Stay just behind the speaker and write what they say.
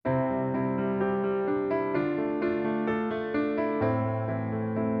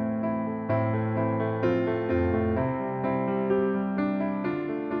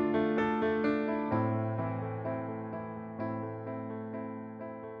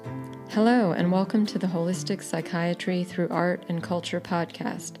Hello, and welcome to the Holistic Psychiatry Through Art and Culture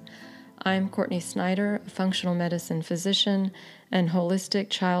podcast. I'm Courtney Snyder, a functional medicine physician and holistic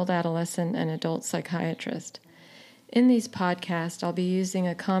child, adolescent, and adult psychiatrist. In these podcasts, I'll be using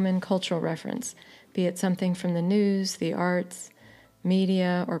a common cultural reference, be it something from the news, the arts,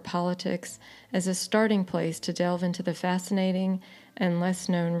 media, or politics, as a starting place to delve into the fascinating and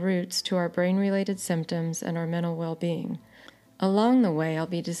less-known roots to our brain-related symptoms and our mental well-being. Along the way, I'll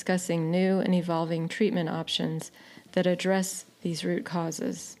be discussing new and evolving treatment options that address these root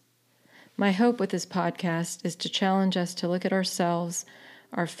causes. My hope with this podcast is to challenge us to look at ourselves,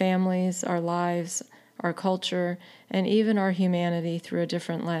 our families, our lives, our culture, and even our humanity through a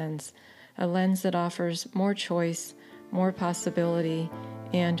different lens, a lens that offers more choice, more possibility,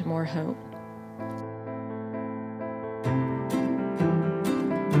 and more hope.